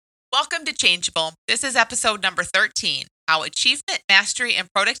Welcome to Changeable. This is episode number 13, How Achievement, Mastery, and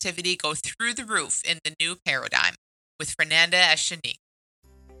Productivity Go Through the Roof in the New Paradigm with Fernanda Eshenique.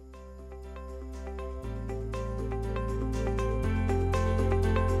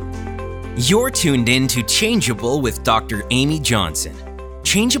 You're tuned in to Changeable with Dr. Amy Johnson.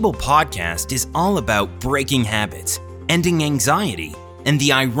 Changeable podcast is all about breaking habits, ending anxiety, and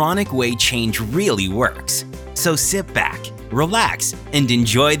the ironic way change really works. So sit back, relax, and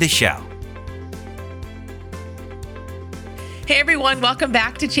enjoy the show. Hey everyone, welcome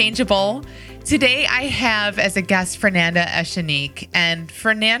back to Changeable. Today I have as a guest Fernanda Eshenique, and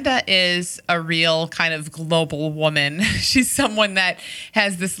Fernanda is a real kind of global woman. She's someone that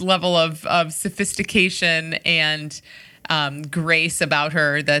has this level of sophistication and grace about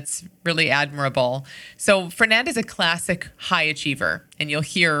her that's really admirable. So Fernanda is a classic high achiever, and you'll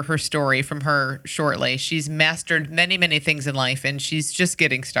hear her story from her shortly. She's mastered many, many things in life, and she's just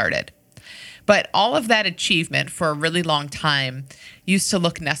getting started. But all of that achievement for a really long time used to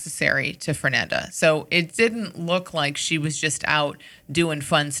look necessary to Fernanda. So it didn't look like she was just out doing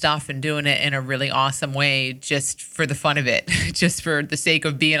fun stuff and doing it in a really awesome way just for the fun of it, just for the sake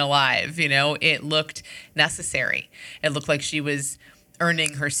of being alive. You know, it looked necessary. It looked like she was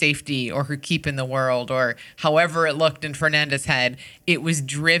earning her safety or her keep in the world, or however it looked in Fernanda's head. It was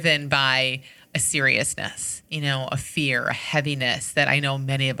driven by a seriousness, a fear, a heaviness that I know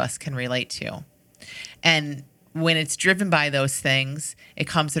many of us can relate to. And when it's driven by those things, it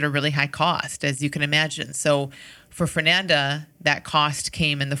comes at a really high cost, as you can imagine. So for Fernanda, that cost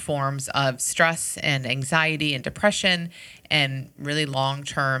came in the forms of stress and anxiety and depression and really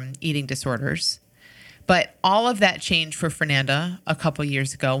long-term eating disorders. But all of that changed for Fernanda a couple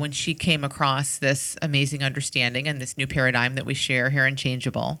years ago when she came across this amazing understanding and this new paradigm that we share here in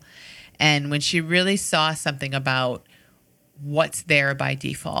Changeable. And when she really saw something about what's there by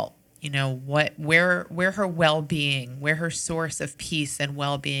default, where her well-being, where her source of peace and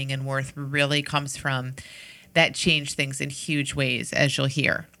well-being and worth really comes from, that changed things in huge ways, as you'll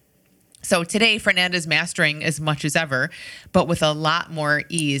hear. So today, Fernanda's mastering as much as ever, but with a lot more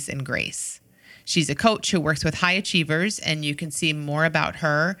ease and grace. She's a coach who works with high achievers, and you can see more about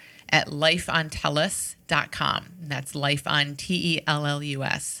her at lifeontellus.com. That's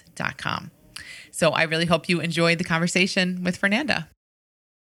lifeontellus.com. So I really hope you enjoyed the conversation with Fernanda.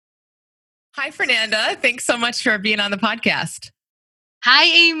 Hi, Fernanda. Thanks so much for being on the podcast. Hi,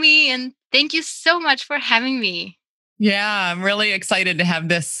 Amy, and thank you so much for having me. Yeah, I'm really excited to have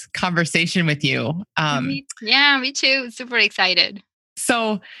this conversation with you. Me too. Super excited.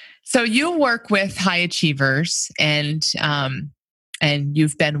 So you work with high achievers, and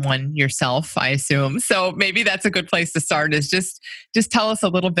you've been one yourself, I assume. So maybe that's a good place to start, is just tell us a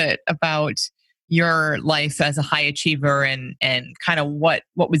little bit about your life as a high achiever and kind of what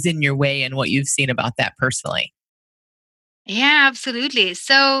was in your way and what you've seen about that personally. Yeah, absolutely.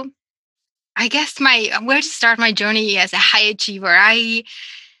 So I guess where to start my journey as a high achiever.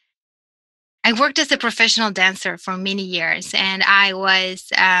 I worked as a professional dancer for many years, and I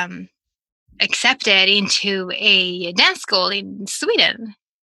was accepted into a dance school in Sweden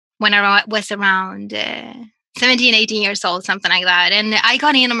when I was around 17, 18 years old, something like that. And I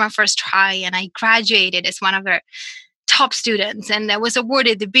got in on my first try, and I graduated as one of their top students, and I was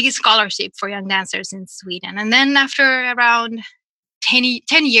awarded the biggest scholarship for young dancers in Sweden. And then after around 10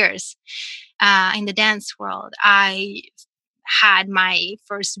 years in the dance world, I had my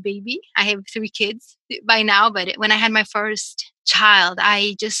first baby. I have 3 kids by now, but when I had my first child,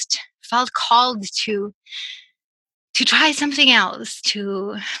 I just felt called to try something else.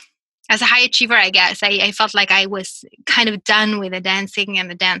 As a high achiever, I guess, I felt like I was kind of done with the dancing and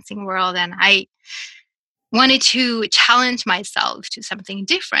the dancing world, and I wanted to challenge myself to something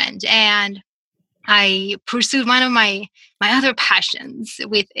different. And I pursued one of my other passions,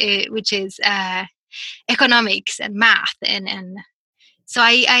 which is economics and math, and so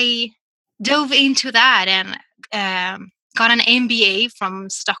I dove into that and got an MBA from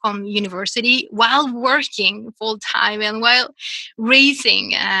Stockholm University while working full time and while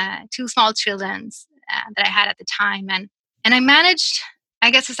raising 2 small children that I had at the time. And I managed, I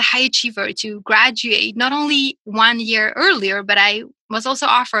guess, as a high achiever to graduate not only 1 year earlier, but I was also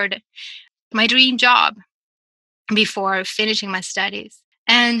offered my dream job before finishing my studies.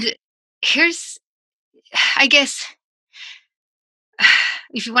 And here's, I guess,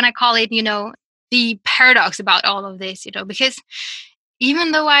 if you want to call it, the paradox about all of this, because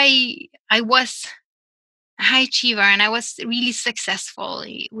even though I was a high achiever and I was really successful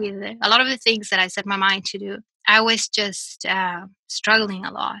with a lot of the things that I set my mind to do, I was just struggling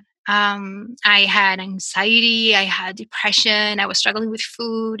a lot. I had anxiety, I had depression, I was struggling with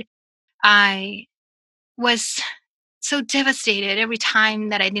food. I was so devastated every time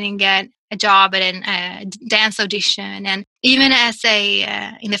that I didn't get a job at a dance audition. And even as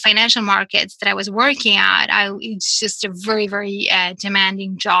in the financial markets that I was working at, it's just a very, very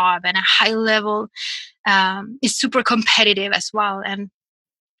demanding job and a high level. It's super competitive as well. And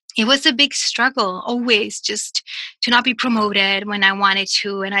it was a big struggle always just to not be promoted when I wanted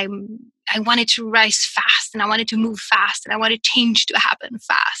to. And I wanted to rise fast and I wanted to move fast and I wanted change to happen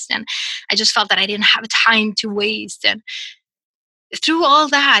fast. And I just felt that I didn't have time to waste. And through all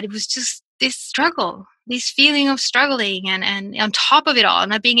that, it was just this struggle, this feeling of struggling. And on top of it all,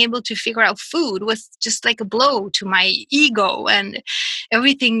 not being able to figure out food was just like a blow to my ego and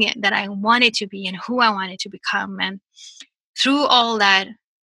everything that I wanted to be and who I wanted to become. And through all that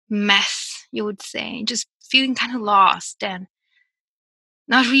mess, you would say, just feeling kind of lost and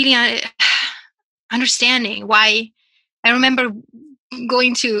not really understanding why. I remember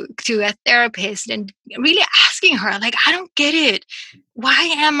going to a therapist and really asking her, like, I don't get it. Why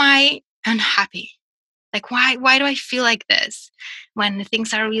am I unhappy? Like, why do I feel like this when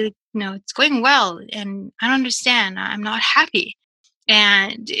things are really, it's going well and I don't understand. I'm not happy.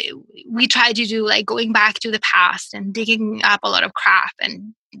 And we tried to do like going back to the past and digging up a lot of crap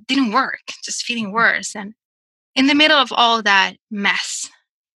and it didn't work, just feeling worse. And in the middle of all that mess,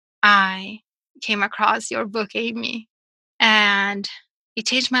 I came across your book, Amy, and it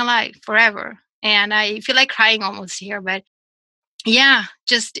changed my life forever. And I feel like crying almost here, but yeah,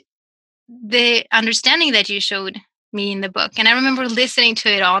 just the understanding that you showed me in the book. And I remember listening to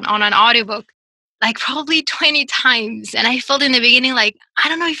it on an audiobook like probably 20 times. And I felt in the beginning like, I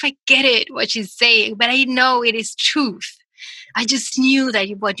don't know if I get it, what she's saying, but I know it is truth. I just knew that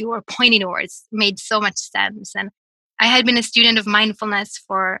what you were pointing towards made so much sense. And I had been a student of mindfulness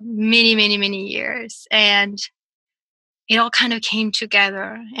for many, many, many years. And it all kind of came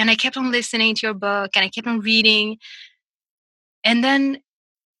together. And I kept on listening to your book and I kept on reading. And then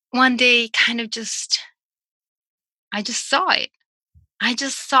one day I just saw it. I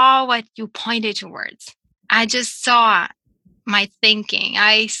just saw what you pointed towards. I just saw my thinking.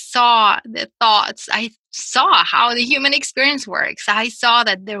 I saw the thoughts. I saw how the human experience works. I saw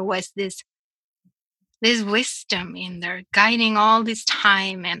that there was this wisdom in there guiding all this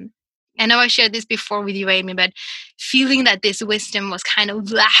time. And I know I shared this before with you, Amy, but feeling that this wisdom was kind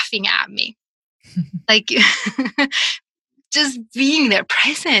of laughing at me. Like just being there,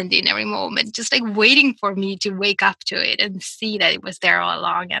 present in every moment, just like waiting for me to wake up to it and see that it was there all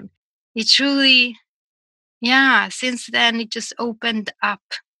along. And it truly, since then, it just opened up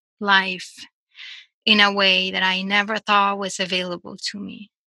life in a way that I never thought was available to me.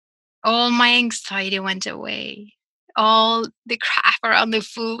 All my anxiety went away. All the crap around the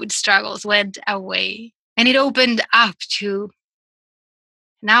food struggles went away. And it opened up to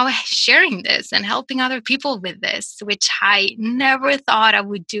now sharing this and helping other people with this, which I never thought I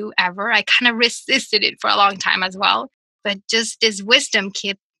would do ever. I kind of resisted it for a long time as well. But just this wisdom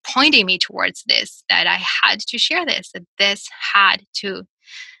kept pointing me towards this, that I had to share this, that this had to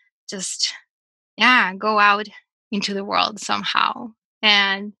just, go out into the world somehow.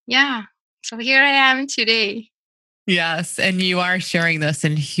 And so here I am today. Yes. And you are sharing this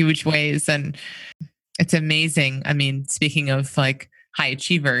in huge ways. And it's amazing. I mean, speaking of like high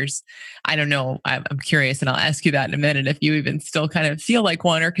achievers, I don't know. I'm curious, and I'll ask you that in a minute if you even still kind of feel like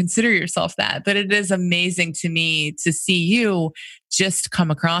one or consider yourself that. But it is amazing to me to see you just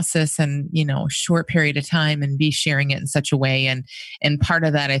come across this in, a short period of time and be sharing it in such a way. And part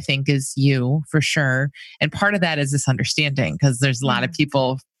of that, I think, is you for sure. And part of that is this understanding, because there's a lot of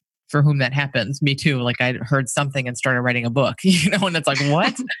people for whom that happens. Me too. Like I heard something and started writing a book, and it's like,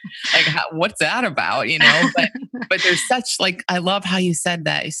 what? Like, what's that about? But there's such like, I love how you said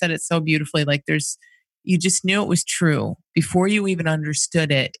that. You said it so beautifully. Like you just knew it was true before you even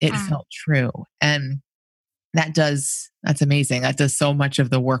understood it. It felt true. And that's amazing. That does so much of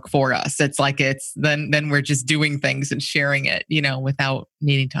the work for us. It's like, then we're just doing things and sharing it, without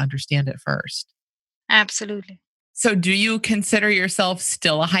needing to understand it first. Absolutely. So do you consider yourself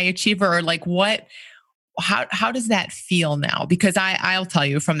still a high achiever, or like how does that feel now? Because I'll tell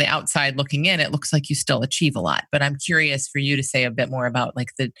you, from the outside looking in, it looks like you still achieve a lot, but I'm curious for you to say a bit more about like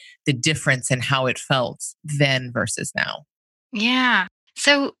the difference in how it felt then versus now. Yeah.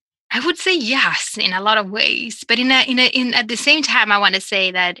 So I would say yes in a lot of ways, but in at the same time, I want to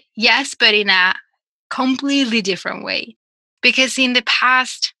say that yes, but in a completely different way. Because in the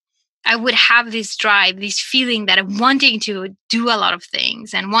past, I would have this drive, this feeling that I'm wanting to do a lot of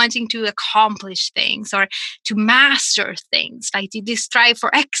things and wanting to accomplish things or to master things, like this drive for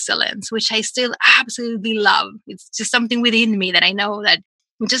excellence, which I still absolutely love. It's just something within me that I know that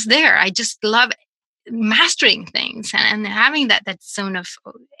just there. I just love mastering things and having that zone of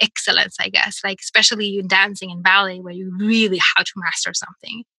excellence, I guess, like especially in dancing and ballet where you really have to master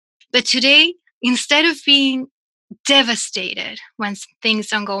something. But today, instead of being devastated when things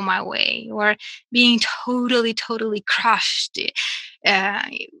don't go my way or being totally crushed, uh,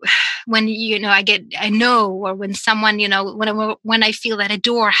 when I know, or when someone, when I feel that a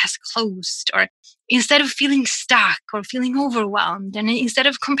door has closed, or instead of feeling stuck or feeling overwhelmed, and instead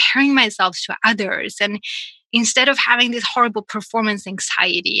of comparing myself to others, and instead of having this horrible performance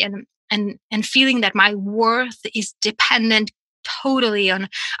anxiety, and feeling that my worth is dependent totally on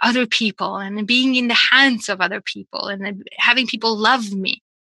other people and being in the hands of other people and then having people love me,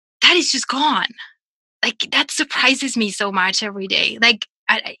 that is just gone. Like that surprises me so much every day. Like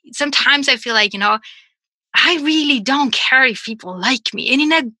sometimes I feel like, I really don't care if people like me, and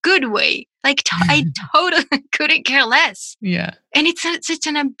in a good way. Like I totally couldn't care less. Yeah. And it's such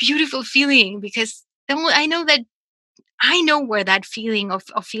a beautiful feeling, because then I know that I know where that feeling of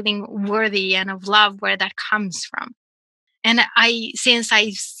feeling worthy and of love, where that comes from. And since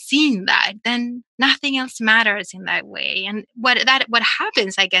I've seen that, then nothing else matters in that way. And what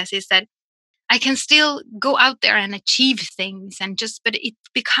happens, I guess, is that I can still go out there and achieve things, but it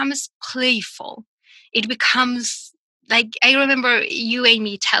becomes playful. It becomes like, I remember you,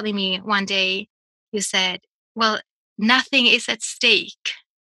 Amy, telling me one day, you said, well, nothing is at stake.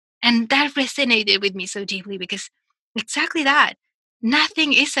 And that resonated with me so deeply, because exactly that,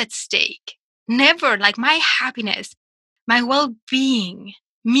 nothing is at stake. Never. Like my happiness, my well being,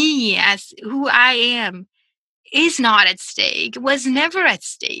 me as who I am, is not at stake, was never at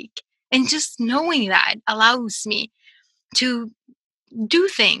stake. And just knowing that allows me to do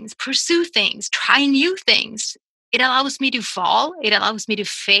things, pursue things, try new things. It allows me to fall, it allows me to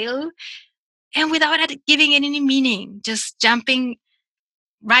fail, and without giving it any meaning, just jumping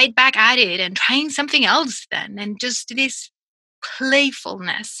right back at it and trying something else then. And just this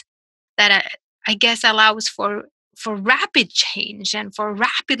playfulness that I guess allows for rapid change and for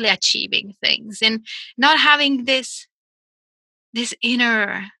rapidly achieving things, and not having this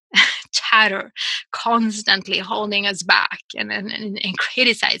inner chatter constantly holding us back, and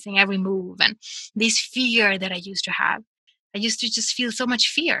criticizing every move, and this fear that I used to have. I used to just feel so much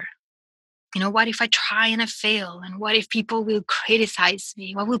fear. What if I try and I fail? And what if people will criticize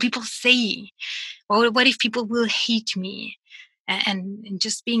me? What will people say? What if people will hate me? And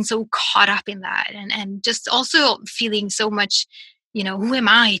just being so caught up in that, and just also feeling so much, who am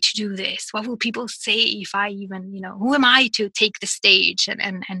I to do this? What will people say if I even, who am I to take the stage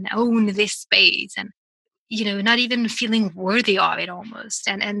and own this space? And, not even feeling worthy of it almost.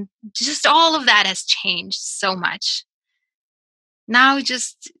 And just all of that has changed so much. Now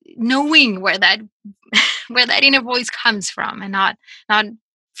just knowing where that where that inner voice comes from, and not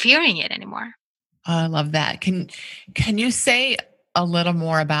fearing it anymore. Oh, I love that. Can you say a little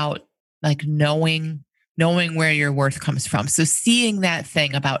more about like knowing where your worth comes from? So seeing that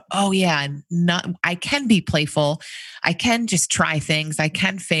thing about, oh yeah, not I can be playful. I can just try things. I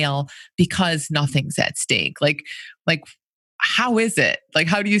can fail because nothing's at stake. Like how is it? Like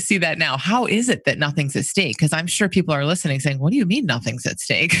how do you see that now? How is it that nothing's at stake? Because I'm sure people are listening saying, what do you mean nothing's at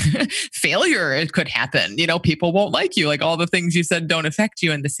stake? Failure, it could happen. People won't like you. Like all the things you said don't affect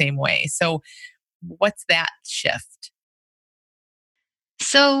you in the same way. So what's that shift?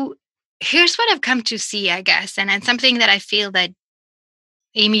 So here's what I've come to see, I guess, and something that I feel that,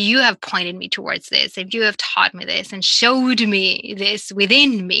 Amy, you have pointed me towards this, and you have taught me this and showed me this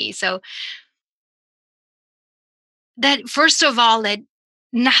within me. So that, first of all, that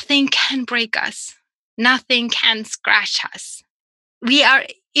nothing can break us, nothing can scratch us. We are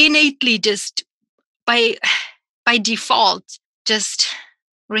innately just by by default just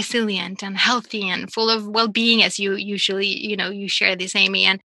resilient and healthy and full of well-being, as you usually, you share this, Amy.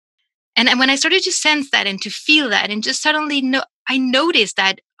 And when I started to sense that and to feel that, and just suddenly I noticed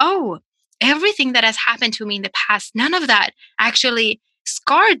that, oh, everything that has happened to me in the past, none of that actually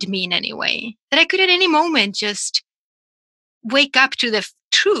scarred me in any way. That I could at any moment just wake up to the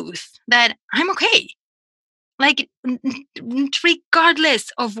truth that I'm okay. Like,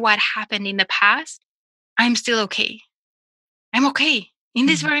 regardless of what happened in the past, I'm still okay. I'm okay. In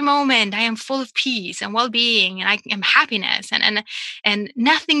this very moment, I am full of peace and well-being, and I am happiness, and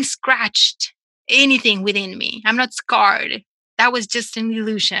nothing scratched anything within me. I'm not scarred. That was just an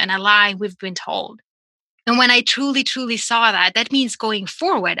illusion, a lie we've been told. And when I truly saw that, that means going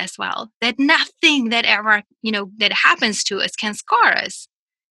forward as well, that nothing that ever, that happens to us can scar us.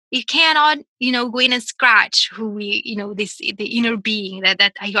 It cannot, go in and scratch who we, the inner being,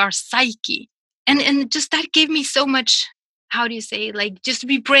 that our psyche. And just that gave me so much how do you say, like, just to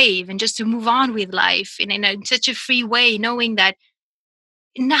be brave and just to move on with life in such a free way, knowing that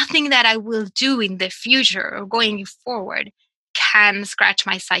nothing that I will do in the future or going forward can scratch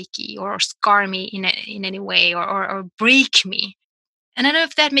my psyche or scar me in any way, or break me. And I don't know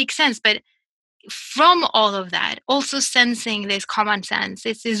if that makes sense, but from all of that, also sensing this common sense,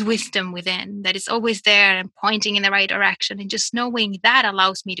 this wisdom within that is always there and pointing in the right direction, and just knowing that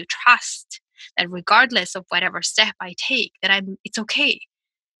allows me to trust that regardless of whatever step I take, that it's okay.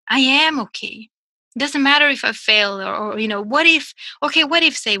 I am okay. It doesn't matter if I fail, or what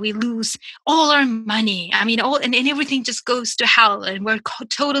if say we lose all our money? I mean, and everything just goes to hell, and we're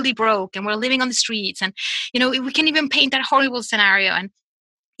totally broke, and we're living on the streets, and we can even paint that horrible scenario. And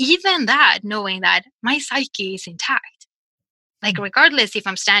even that, knowing that my psyche is intact, like regardless if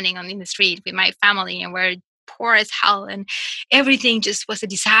I'm standing in the street with my family and we're poor as hell and everything just was a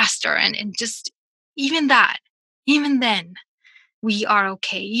disaster, and just even that, even then, we are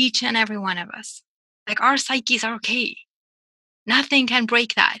okay, each and every one of us. Like our psyches are okay. Nothing can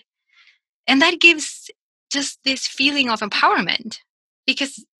break that. And that gives just this feeling of empowerment,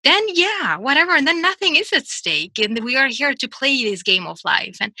 because then, yeah, whatever, and then nothing is at stake. And we are here to play this game of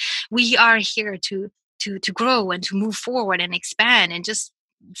life. And we are here to grow and to move forward and expand and just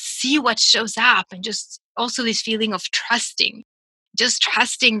see what shows up. And just also this feeling of trusting, just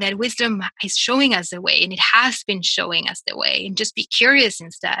trusting that wisdom is showing us the way, and it has been showing us the way, and just be curious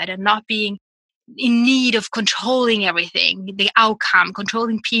instead, and not being in need of controlling everything, the outcome,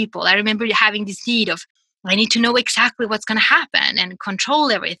 controlling people. I remember having this need of, I need to know exactly what's going to happen and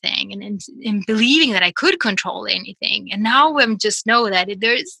control everything, and believing that I could control anything. And now I'm just know that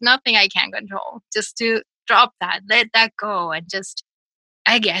there is nothing I can control. Just to drop that, let that go, and just,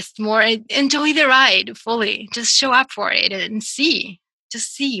 I guess, more enjoy the ride fully. Just show up for it and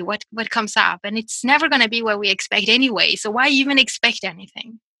just see what comes up. And it's never going to be what we expect anyway. So why even expect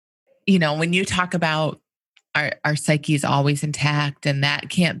anything? When you talk about our psyche is always intact and that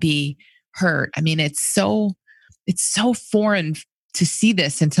can't be hurt. I mean, it's so foreign to see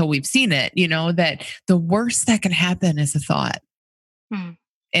this until we've seen it, that the worst that can happen is a thought. Hmm.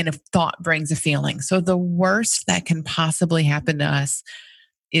 And a thought brings a feeling. So the worst that can possibly happen to us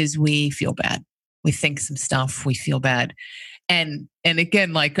is we feel bad. We think some stuff, we feel bad. And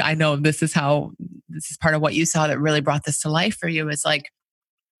again, like, I know this is part of what you saw that really brought this to life for you, is like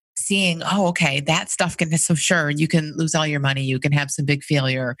seeing, oh, okay, that stuff can, so sure, you can lose all your money, you can have some big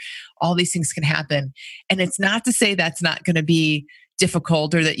failure, all these things can happen. And it's not to say that's not going to be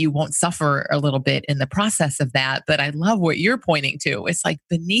difficult or that you won't suffer a little bit in the process of that. But I love what you're pointing to. It's like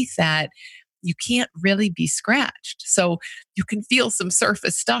beneath that, you can't really be scratched. So you can feel some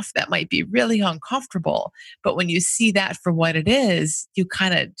surface stuff that might be really uncomfortable. But when you see that for what it is, you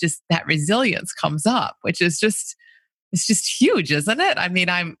kind of just, that resilience comes up, which is just, it's just huge, isn't it? I mean,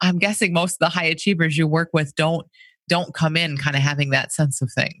 I'm guessing most of the high achievers you work with don't come in kind of having that sense of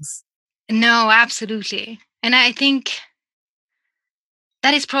things. No, absolutely. And I think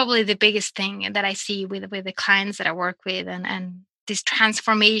that is probably the biggest thing that I see with the clients that I work with, and this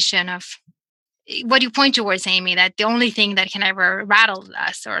transformation of what you point towards, Amy, that the only thing that can ever rattle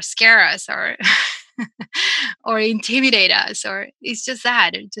us or scare us or or intimidate us, or it's just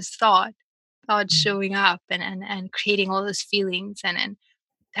that, it's just thought showing up and creating all those feelings, and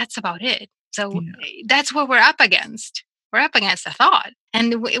that's about it. So that's what we're up against. We're up against a thought.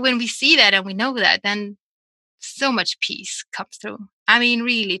 And when we see that and we know that, then so much peace comes through. I mean,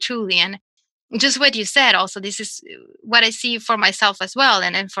 really, truly. And just what you said also, this is what I see for myself as well.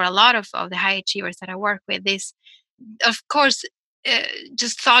 And for a lot of the high achievers that I work with, this, of course,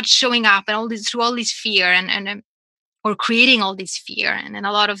 just thoughts showing up and all this through all this fear and or creating all this fear, and then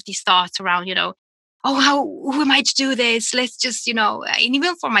a lot of these thoughts around, who am I to do this? Let's just, and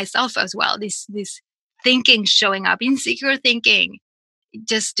even for myself as well, this thinking showing up, insecure thinking,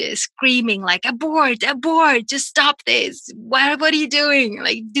 just screaming like, abort, just stop this. What are you doing?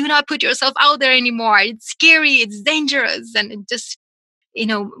 Like, do not put yourself out there anymore. It's scary, it's dangerous, and just,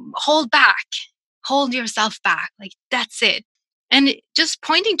 hold yourself back. Like, that's it. And just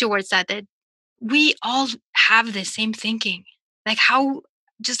pointing towards that we all have the same thinking. Like, how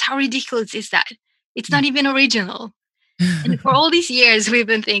ridiculous is that? It's not even original. And for all these years, we've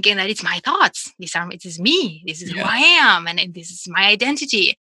been thinking that it's my thoughts. It is me. This is who I am. And this is my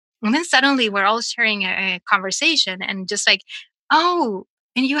identity. And then suddenly we're all sharing a conversation and just like, oh,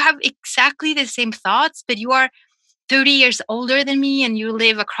 and you have exactly the same thoughts, but you are 30 years older than me and you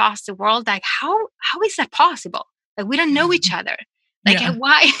live across the world. Like, how is that possible? Like, we don't know each other. Like,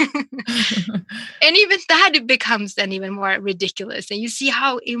 why? And even that, it becomes then even more ridiculous. And you see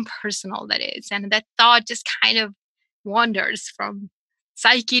how impersonal that is. And that thought just kind of wanders from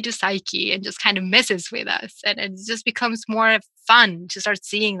psyche to psyche and just kind of messes with us. And it just becomes more fun to start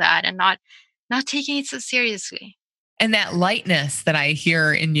seeing that and not taking it so seriously. And that lightness that I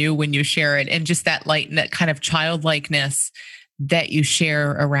hear in you when you share it, and just that light, that kind of childlikeness that you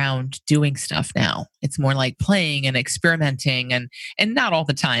share around doing stuff now. It's more like playing and experimenting, and not all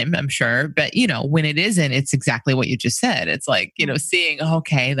the time, I'm sure, but when it isn't, it's exactly what you just said. It's like, seeing,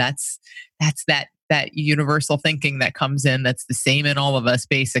 okay, that's that universal thinking that comes in, that's the same in all of us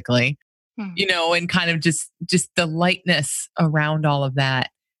basically. Mhm. And kind of just the lightness around all of that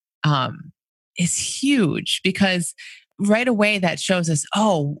is huge, because right away that shows us,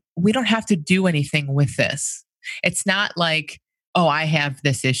 oh, we don't have to do anything with this. It's not like, oh, I have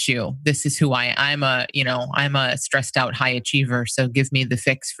this issue. This is who I'm a stressed out high achiever. So give me the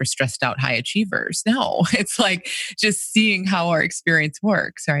fix for stressed out high achievers. No, it's like just seeing how our experience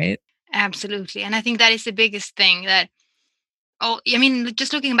works, right? Absolutely. And I think that is the biggest thing that, oh, I mean,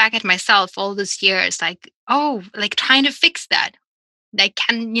 just looking back at myself all those years, like, oh, like trying to fix that. Like,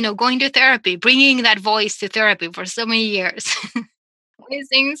 going to therapy, bringing that voice to therapy for so many years,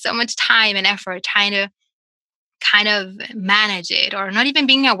 wasting so much time and effort trying to kind of manage it or not even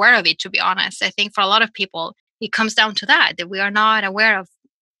being aware of it, to be honest. I think for a lot of people, it comes down to that we are not aware of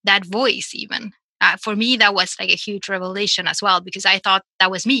that voice, even. For me, that was like a huge revelation as well, because I thought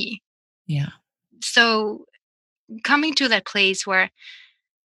that was me. Yeah. So coming to that place where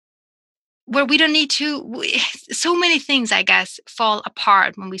we don't need to so many things, I guess, fall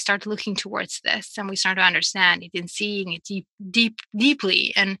apart when we start looking towards this and we start to understand it and seeing it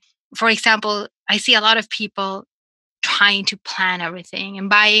deeply. And for example, I see a lot of people trying to plan everything and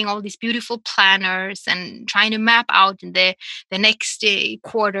buying all these beautiful planners and trying to map out the next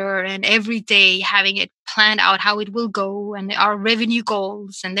quarter and every day, having it planned out how it will go and our revenue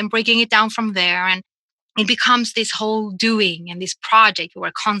goals, and then breaking it down from there. And it becomes this whole doing and this project where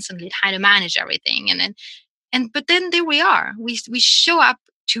we're constantly trying to manage everything. But then there we are. We show up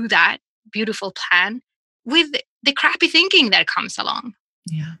to that beautiful plan with the crappy thinking that comes along.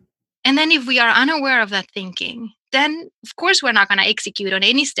 Yeah. And then if we are unaware of that thinking, then of course we're not going to execute on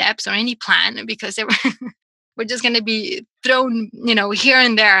any steps or any plan, because we're just going to be thrown, here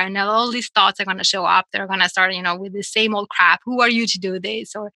and there. And all these thoughts are going to show up. They're going to start, with the same old crap. Who are you to do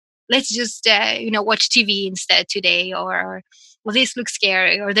this? Or let's just, watch TV instead today. Or, well, this looks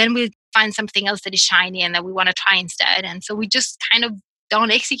scary. Or then we find something else that is shiny and that we want to try instead. And so we just kind of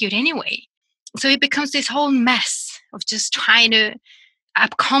don't execute anyway. So it becomes this whole mess of just trying to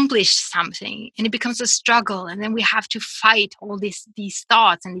accomplish something, and it becomes a struggle. And then we have to fight all these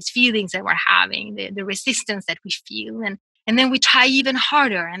thoughts and these feelings that we're having, the resistance that we feel. And then we try even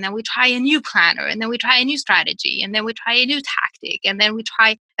harder, and then we try a new planner, and then we try a new strategy, and then we try a new tactic, and then we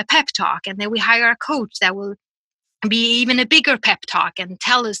try a pep talk, and then we hire a coach that will be even a bigger pep talk and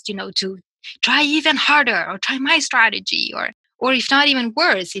tell us, to try even harder or try my strategy. Or if not even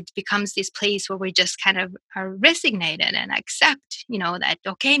worse, it becomes this place where we just kind of are resignated and accept, that,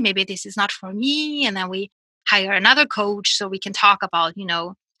 okay, maybe this is not for me. And then we hire another coach so we can talk about,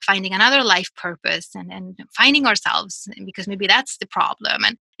 finding another life purpose and finding ourselves, because maybe that's the problem.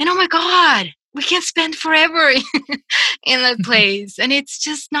 And oh my God, we can spend forever in that place. And it's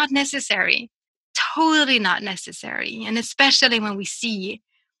just not necessary. Totally not necessary. And especially when we see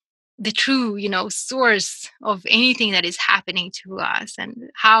the true, source of anything that is happening to us,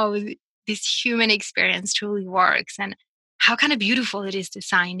 and how this human experience truly works, and how kind of beautiful it is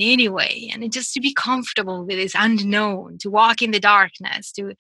designed anyway. And it just to be comfortable with this unknown, to walk in the darkness,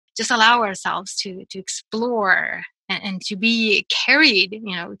 to just allow ourselves to explore and to be carried,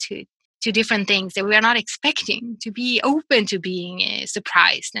 to different things that we are not expecting, to be open to being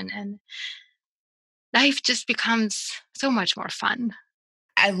surprised, and life just becomes so much more fun.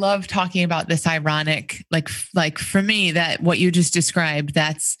 I love talking about this ironic, like for me, that what you just described,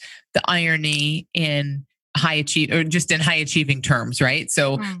 that's the irony in high achieve, or just in high achieving terms, right?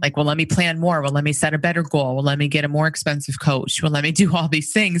 So like, well, let me plan more. Well, let me set a better goal. Well, let me get a more expensive coach. Well, let me do all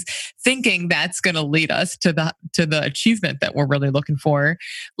these things, thinking that's going to lead us to the achievement that we're really looking for.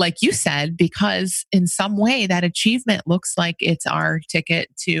 Like you said, because in some way that achievement looks like it's our ticket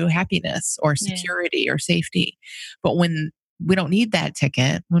to happiness or security or safety. But when we don't need that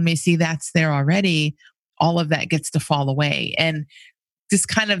ticket, when we see that's there already, all of that gets to fall away. And just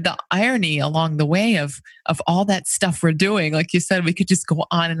kind of the irony along the way of all that stuff we're doing. Like you said, we could just go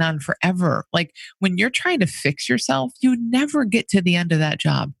on and on forever. Like when you're trying to fix yourself, you never get to the end of that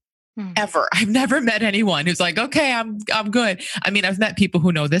job. Ever. I've never met anyone who's like, okay, I'm good. I mean, I've met people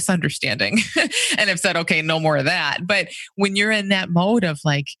who know this understanding and have said, okay, no more of that. But when you're in that mode of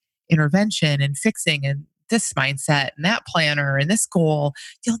like intervention and fixing and this mindset and that planner and this goal,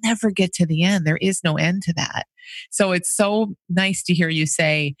 you'll never get to the end. There is no end to that. So it's so nice to hear you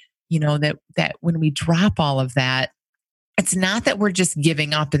say, that when we drop all of that, it's not that we're just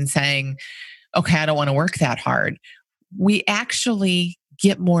giving up and saying, okay, I don't want to work that hard. We actually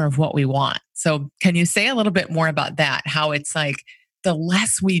get more of what we want. So can you say a little bit more about that? How it's like the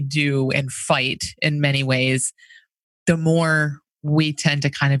less we do and fight in many ways, the more we tend to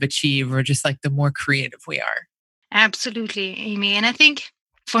kind of achieve, or just like the more creative we are. Absolutely, Amy. And I think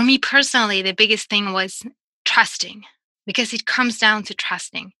for me personally, the biggest thing was trusting, because it comes down to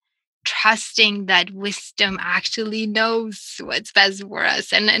trusting that wisdom actually knows what's best for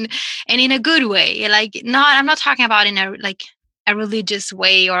us, and in a good way. Like, I'm not talking about in a religious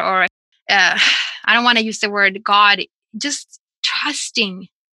way, or I don't want to use the word God. Just trusting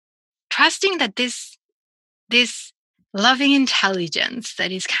that this loving intelligence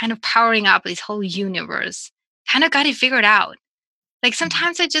that is kind of powering up this whole universe kind of got it figured out. Like,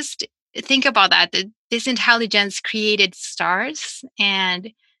 sometimes I just think about that this intelligence created stars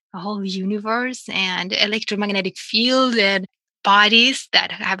and a whole universe and electromagnetic field and bodies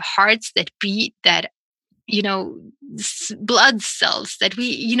that have hearts that beat, that, blood cells that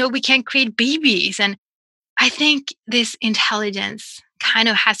we can create babies. And I think this intelligence kind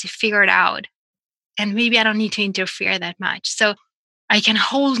of has it figured out. And maybe I don't need to interfere that much. So I can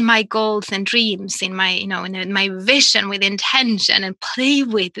hold my goals and dreams in my, in my vision with intention and play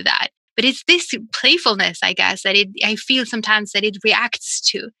with that. But it's this playfulness, I guess, that I feel sometimes that it reacts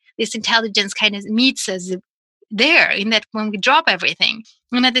to. This intelligence kind of meets us there, in that when we drop everything,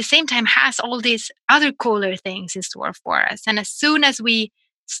 and at the same time has all these other cooler things in store for us. And as soon as we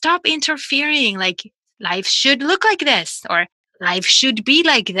stop interfering, like life should look like this, or life should be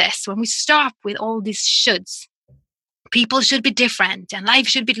like this, when we stop with all these shoulds, people should be different and life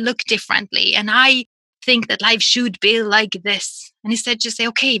should be look differently. And I think that life should be like this. And instead just say,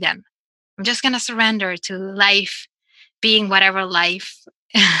 okay, then I'm just going to surrender to life being whatever life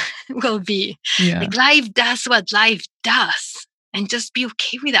will be. Yeah. Like, life does what life does, and just be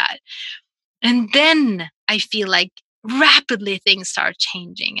okay with that. And then I feel like rapidly things start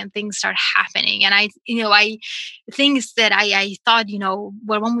changing and things start happening. And I things that I thought,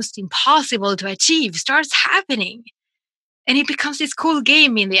 were almost impossible to achieve starts happening. And it becomes this cool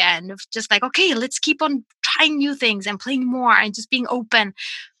game in the end of just like, okay, let's keep on trying new things and playing more and just being open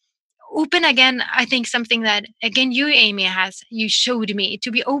again. I think something that, again, you, Amy, you showed me to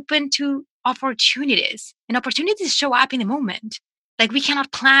be open to opportunities, and opportunities show up in the moment. Like, we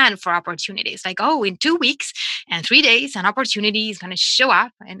cannot plan for opportunities. Like, oh, in 2 weeks and 3 days, an opportunity is going to show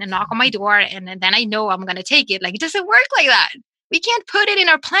up and knock on my door, and then I know I'm going to take it. Like, it doesn't work like that. We can't put it in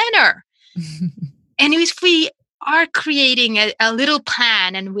our planner. And if we are creating a little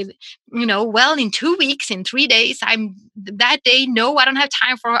plan, and with, well, in 2 weeks, in 3 days, I'm that day, no, I don't have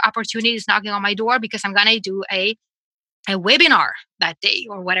time for opportunities knocking on my door, because I'm going to do a webinar that day,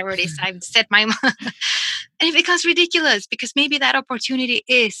 or whatever it is I've set my mind. And it becomes ridiculous, because maybe that opportunity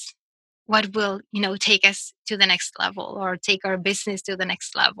is what will, take us to the next level, or take our business to the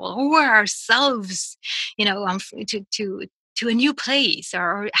next level, or ourselves, to a new place,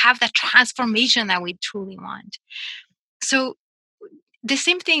 or have that transformation that we truly want. So the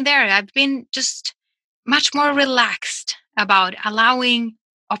same thing there. I've been just much more relaxed about allowing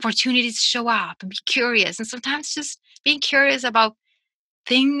opportunities to show up, and be curious. And sometimes just being curious about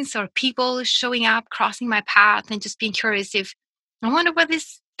things or people showing up, crossing my path, and just being curious if I wonder what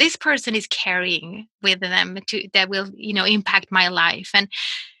this person is carrying with them that will, impact my life. And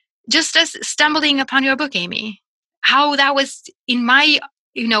just as stumbling upon your book, Amy, how that was in my,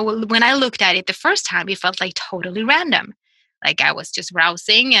 when I looked at it the first time, it felt like totally random. Like, I was just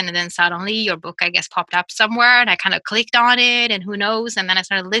browsing, and then suddenly your book, I guess, popped up somewhere, and I kind of clicked on it, and who knows? And then I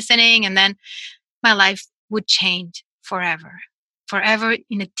started listening, and then my life would change forever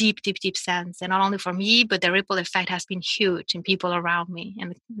in a deep, deep, deep sense. And not only for me, but the ripple effect has been huge in people around me,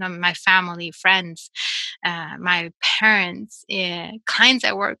 and my family, friends, my parents, clients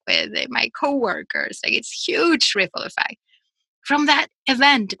I work with, my coworkers. Like, it's huge ripple effect from that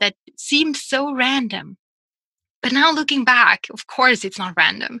event that seemed so random. But now looking back, of course, it's not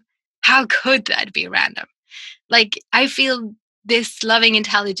random. How could that be random? Like, I feel this loving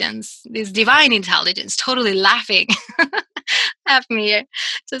intelligence, this divine intelligence, totally laughing at me.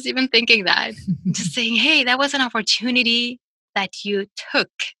 Just even thinking that, just saying, hey, that was an opportunity that you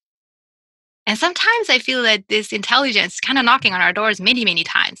took. And sometimes I feel that this intelligence kind of knocking on our doors many, many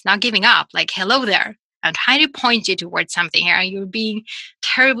times, not giving up, like, hello there. I'm trying to point you towards something here, and you're being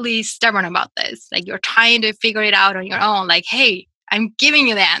terribly stubborn about this. Like, you're trying to figure it out on your own. Like, hey, I'm giving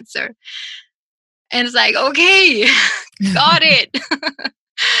you the answer. And it's like, okay, got it.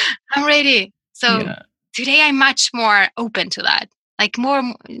 I'm ready. So Yeah. today I'm much more open to that. Like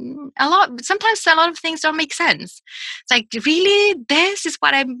a lot, sometimes a lot of things don't make sense. It's like, really, this is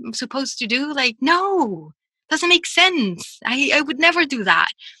what I'm supposed to do? Like, no, doesn't make sense. I would never do that.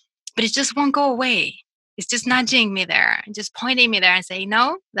 But it just won't go away. It's just nudging me there and just pointing me there and saying,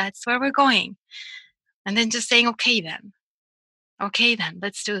 no, that's where we're going. And then just saying, okay, then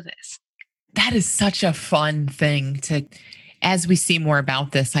let's do this. That is such a fun thing to, as we see more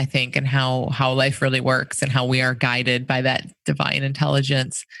about this, I think, and how life really works and how we are guided by that divine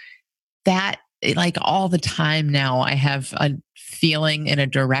intelligence. That like all the time now, I have a feeling in a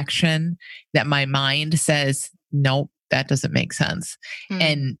direction that my mind says, nope, that doesn't make sense. Mm.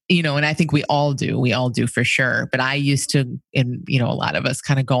 And, and I think we all do for sure. But I used to, and, a lot of us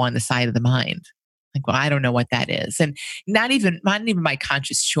kind of go on the side of the mind. Like, well, I don't know what that is. And not even my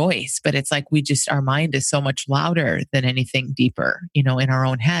conscious choice, but it's like our mind is so much louder than anything deeper, in our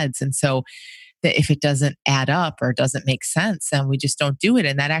own heads. And so that if it doesn't add up or doesn't make sense, then we just don't do it.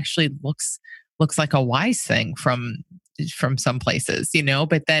 And that actually looks like a wise thing from some places,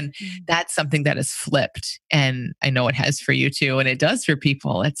 but then Mm. that's something that is flipped. And I know it has for you too. And it does for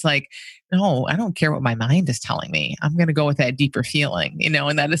people. It's like, no, I don't care what my mind is telling me. I'm going to go with that deeper feeling, and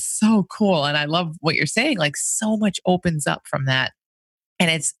that is so cool. And I love what you're saying. Like so much opens up from that. And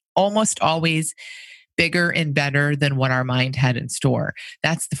it's almost always bigger and better than what our mind had in store.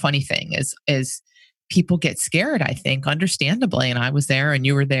 That's the funny thing is people get scared, I think, understandably. And I was there and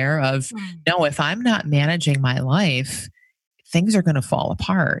you were there of, Mm. no, if I'm not managing my life, things are going to fall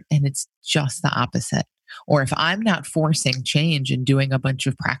apart. And it's just the opposite. Or if I'm not forcing change and doing a bunch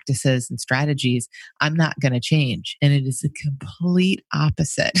of practices and strategies, I'm not going to change. And it is the complete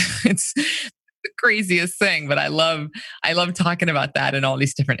opposite. It's the craziest thing, but I love talking about that in all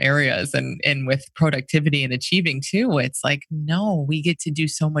these different areas and with productivity and achieving too. It's like, no, we get to do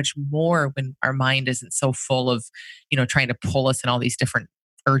so much more when our mind isn't so full of, trying to pull us in all these different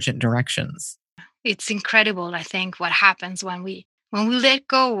urgent directions. It's incredible, I think, what happens when we let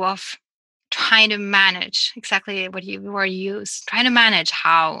go of trying to manage exactly what you were used, trying to manage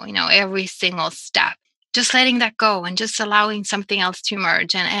how, every single step, just letting that go and just allowing something else to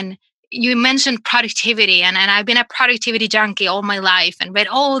emerge. And you mentioned productivity, and I've been a productivity junkie all my life and read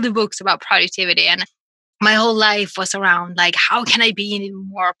all the books about productivity. And my whole life was around like, how can I be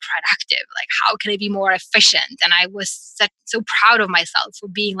more productive? Like, how can I be more efficient? And I was so proud of myself for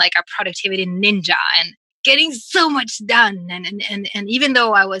being like a productivity ninja and getting so much done. And even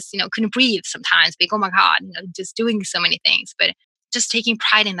though I was, couldn't breathe sometimes, like, oh my God, just doing so many things, but just taking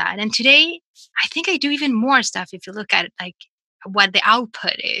pride in that. And today, I think I do even more stuff. If you look at it, like what the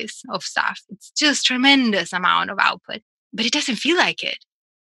output is of stuff, it's just tremendous amount of output, but it doesn't feel like it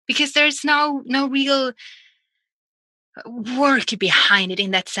because there's no real work behind it,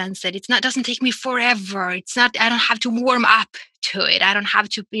 in that sense that it's not doesn't take me forever. It's not, I don't have to warm up to it. I don't have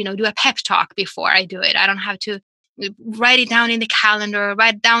to, do a pep talk before I do it. I don't have to write it down in the calendar,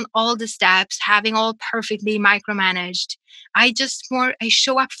 write down all the steps, having all perfectly micromanaged. I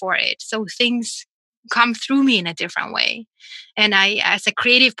show up for it. So things come through me in a different way. And I, as a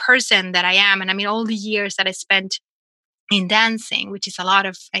creative person that I am, and I mean all the years that I spent in dancing, which is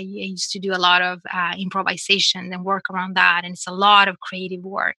I used to do a lot of improvisation and work around that. And it's a lot of creative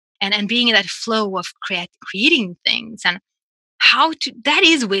work and being in that flow of creating things and that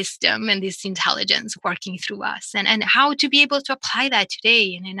is wisdom and this intelligence working through us and how to be able to apply that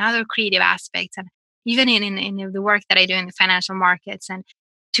today and in other creative aspects. And even in the work that I do in the financial markets and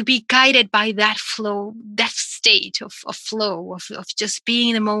to be guided by that flow, that state of flow, of just being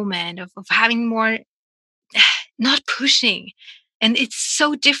in the moment, of having more not pushing. And it's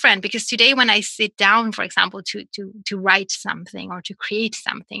so different because today when I sit down, for example, to write something or to create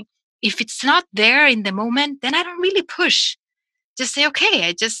something, if it's not there in the moment, then I don't really push. Just say, okay,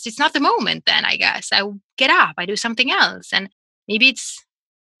 it's not the moment then, I guess. I get up, I do something else. And maybe it's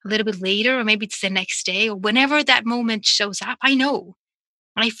a little bit later, or maybe it's the next day, or whenever that moment shows up, I know.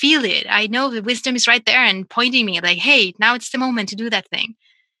 I feel it. I know the wisdom is right there and pointing me like, hey, now it's the moment to do that thing.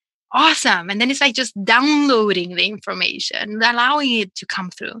 Awesome. And then it's like just downloading the information, allowing it to come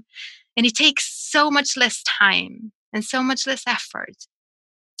through. And it takes so much less time and so much less effort.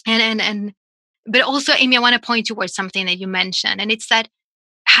 And but also, Amy, I want to point towards something that you mentioned, and it's that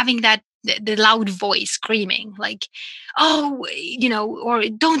having that the loud voice screaming like, oh, or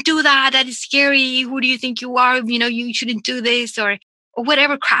don't do that, that is scary, who do you think you are, you shouldn't do this, or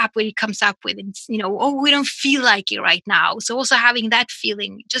whatever crap it comes up with. It's, oh, we don't feel like it right now. So also having that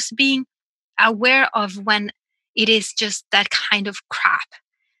feeling, just being aware of when it is just that kind of crap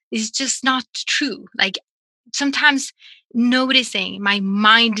is just not true. Like sometimes noticing my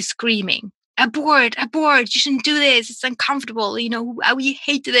mind screaming, abort, abort, you shouldn't do this. It's uncomfortable. We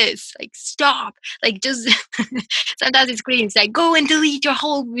hate this. Like, stop. Like, just sometimes it screams, like, go and delete your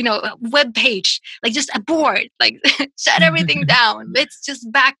whole, web page. Like, just abort. Like, shut everything down. Let's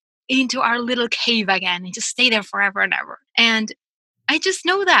just back into our little cave again and just stay there forever and ever. And I just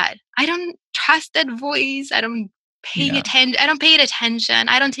know that I don't trust that voice. I don't paying Yeah. attention. I don't pay it attention.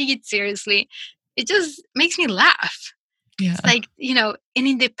 I don't take it seriously. It just makes me laugh. Yeah. It's like, and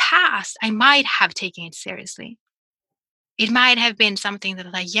in the past, I might have taken it seriously. It might have been something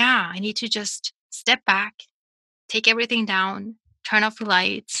that like, yeah, I need to just step back, take everything down, turn off the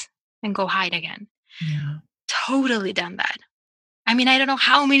lights, and go hide again. Yeah. Totally done that. I mean, I don't know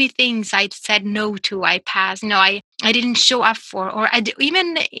how many things I said no to, I passed, I didn't show up for, or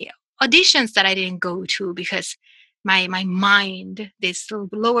even auditions that I didn't go to because my mind, this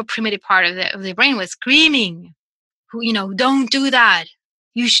lower primitive part of the brain was screaming, don't do that.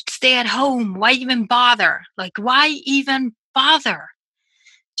 You should stay at home. Why even bother? Like, why even bother?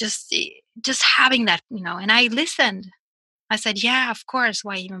 Just having that, and I listened. I said, yeah, of course.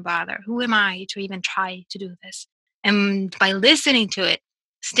 Why even bother? Who am I to even try to do this? And by listening to it,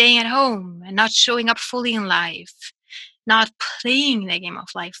 staying at home and not showing up fully in life, not playing the game of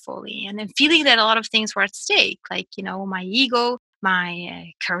life fully, and then feeling that a lot of things were at stake, like, my ego,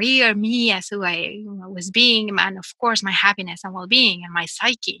 my career, me as who I was being, and of course, my happiness and well being and my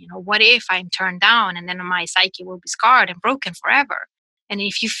psyche. What if I'm turned down and then my psyche will be scarred and broken forever? And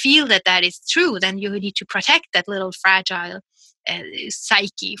if you feel that that is true, then you need to protect that little fragile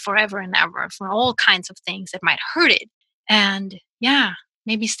psyche forever and ever from all kinds of things that might hurt it. And yeah,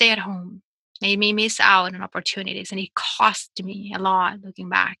 maybe stay at home, made me miss out on opportunities. And it cost me a lot looking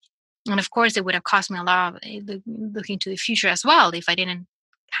back. And of course, it would have cost me a lot of looking to the future as well if I didn't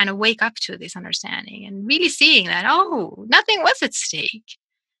kind of wake up to this understanding and really seeing that, oh, nothing was at stake.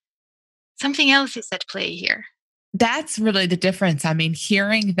 Something else is at play here. That's really the difference. I mean,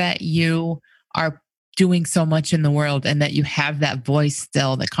 hearing that you are doing so much in the world and that you have that voice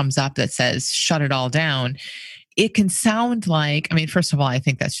still that comes up that says, shut it all down. It can sound like, I mean, first of all, I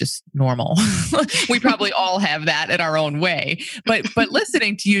think that's just normal. We probably all have that in our own way. But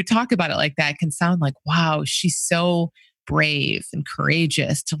listening to you talk about it like that can sound like, wow, she's so brave and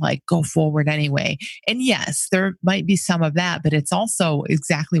courageous to like go forward anyway. And yes, there might be some of that, but it's also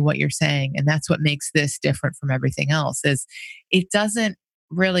exactly what you're saying. And that's what makes this different from everything else is it doesn't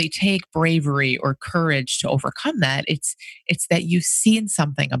really take bravery or courage to overcome that. It's that you've seen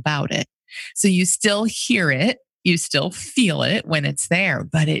something about it. So you still hear it, you still feel it when it's there,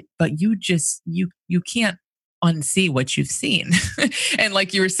 but you can't unsee what you've seen. And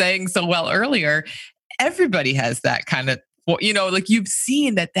like you were saying so well earlier, everybody has that kind of, like you've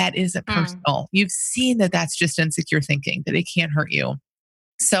seen that isn't personal. You've seen that that's just insecure thinking, that it can't hurt you.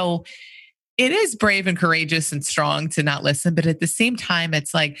 So it is brave and courageous and strong to not listen. But at the same time,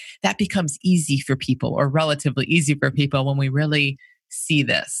 it's like that becomes easy for people or relatively easy for people when we really see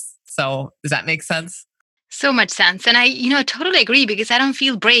this. So does that make sense? So much sense. And I, totally agree because I don't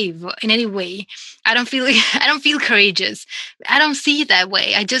feel brave in any way. I don't feel I don't feel courageous. I don't see it that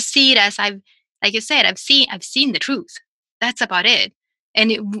way. I just see it as like you said, I've seen the truth. That's about it.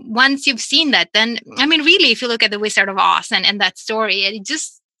 And once you've seen that, then I mean, really, if you look at the Wizard of Oz and that story, it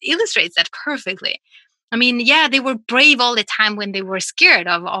just illustrates that perfectly. I mean, yeah, they were brave all the time when they were scared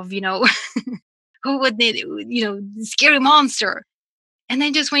of who would they, scary monster. And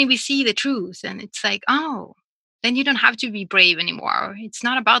then just when we see the truth and it's like, oh, then you don't have to be brave anymore. It's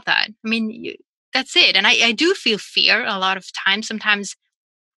not about that. I mean, that's it. And I do feel fear a lot of times, sometimes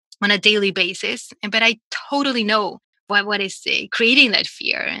on a daily basis. But I totally know what is creating that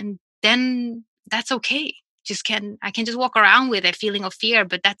fear. And then that's okay. I can just walk around with a feeling of fear,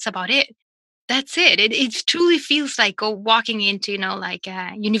 but that's about it. That's it. It truly feels like walking into, like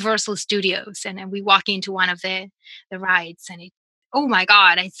Universal Studios, and then we walk into one of the rides, and oh my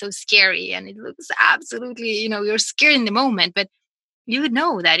God, it's so scary, and it looks absolutely, you're scared in the moment, but you would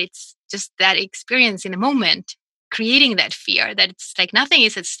know that it's just that experience in the moment creating that fear. That it's like nothing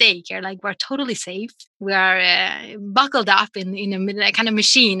is at stake. You're like, we're totally safe. We are buckled up in a kind of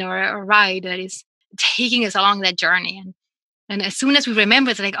machine or a ride that is taking us along that journey, and as soon as we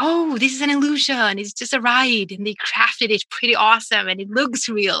remember, it's like, oh, this is an illusion. It's just a ride. And they crafted it pretty awesome and it looks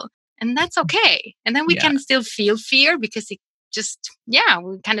real. And that's okay. And then we Yeah. can still feel fear because it just,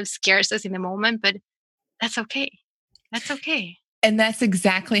 it kind of scares us in the moment. But that's okay. That's okay. And that's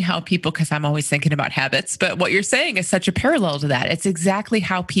exactly how people, because I'm always thinking about habits, but what you're saying is such a parallel to that. It's exactly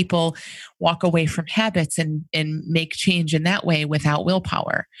how people walk away from habits and make change in that way without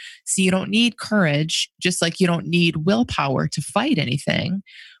willpower. So you don't need courage, just like you don't need willpower to fight anything.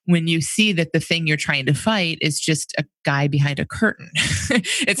 When you see that the thing you're trying to fight is just a guy behind a curtain,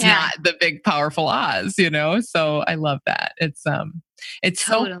 it's Yeah, not the big, powerful Oz, you know? So I love that. It's so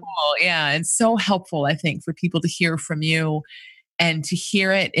totally. cool. Yeah. And so helpful, I think, for people to hear from you and to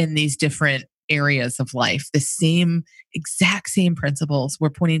hear it in these different areas of life. The same exact same principles. We're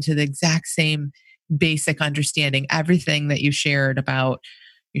pointing to the exact same basic understanding. Everything that you shared about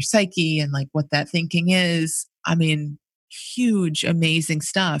your psyche and like what that thinking is. I mean, huge, amazing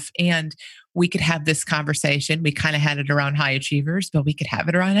stuff. And we could have this conversation. We kind of had it around high achievers, but we could have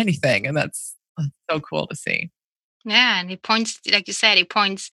it around anything. And that's so cool to see. Yeah, and it points, like you said, it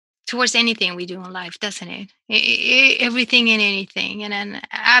points towards anything we do in life, doesn't it? Everything and anything. And then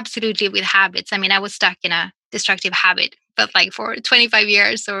absolutely with habits. I mean, I was stuck in a destructive habit, felt like for 25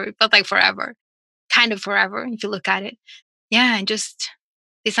 years, or it felt like forever, kind of forever, if you look at it. Yeah, and just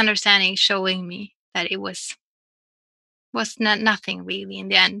this understanding showing me that it was not nothing really in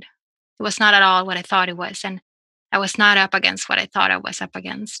the end. It was not at all what I thought it was. And I was not up against what I thought I was up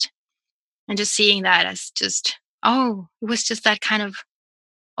against. And just seeing that as just, oh, it was just that kind of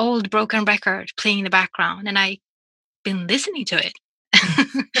old broken record playing in the background. And I been listening to it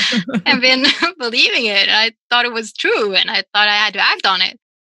and been believing it. I thought it was true and I thought I had to act on it.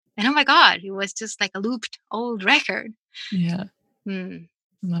 And oh my God, it was just like a looped old record. Yeah. Hmm,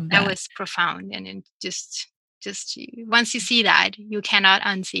 Love that that. was profound. And it once you see that, you cannot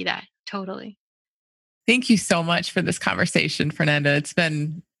unsee that totally. Thank you so much for this conversation, Fernanda. It's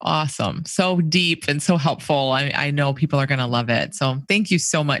been awesome, so deep and so helpful. I know people are going to love it. So thank you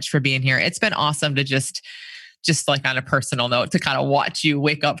so much for being here. It's been awesome to just like on a personal note to kind of watch you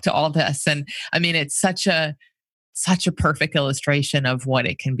wake up to all this. And I mean, it's such a perfect illustration of what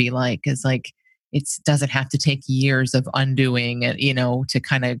it can be like. Is like it doesn't have to take years of undoing and to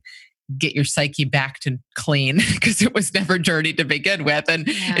kind of get your psyche back to clean because it was never dirty to begin with. And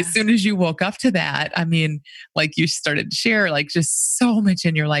as Yeah. soon as you woke up to that, I mean, like you started to share, like just so much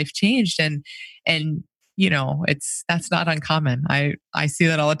in your life changed. And that's not uncommon. I see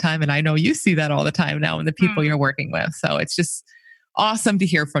that all the time. And I know you see that all the time now in the people Hmm. you're working with. So it's just awesome to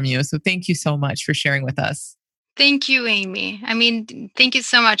hear from you. So thank you so much for sharing with us. Thank you, Amy. I mean, thank you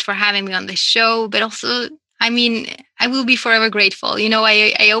so much for having me on the show, but also, I mean, I will be forever grateful.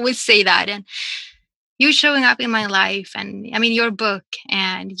 I always say that. And you showing up in my life, and I mean, your book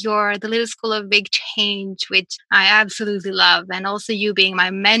and the Little School of Big Change, which I absolutely love. And also, you being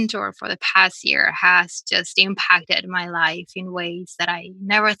my mentor for the past year has just impacted my life in ways that I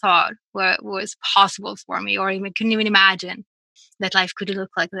never thought was possible for me, or even couldn't even imagine that life could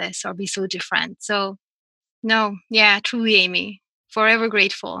look like this or be so different. So, no, yeah, truly, Amy. Forever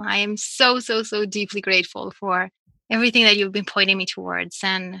grateful. I am so, so, so deeply grateful for everything that you've been pointing me towards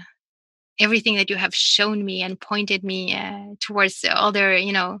and everything that you have shown me and pointed me towards the other,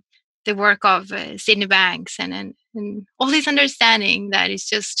 the work of Sydney Banks and all this understanding that is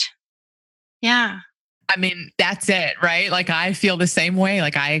just, yeah. I mean, that's it, right? Like I feel the same way.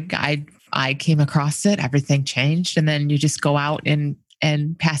 Like I came across it, everything changed, and then you just go out and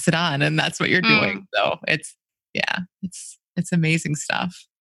pass it on, and that's what you're doing. Mm. So it's amazing stuff.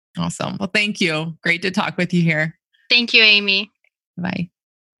 Awesome. Well, thank you. Great to talk with you here. Thank you, Amy. Bye.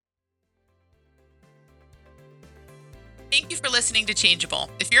 Thank you for listening to Changeable.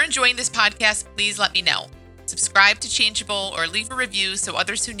 If you're enjoying this podcast, please let me know. Subscribe to Changeable or leave a review so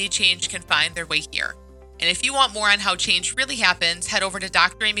others who need change can find their way here. And if you want more on how change really happens, head over to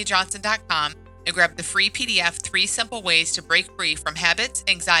dramyjohnson.com and grab the free PDF 3 Simple Ways to Break Free from Habits,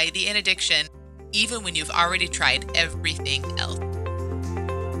 Anxiety, and Addiction, even when you've already tried everything else.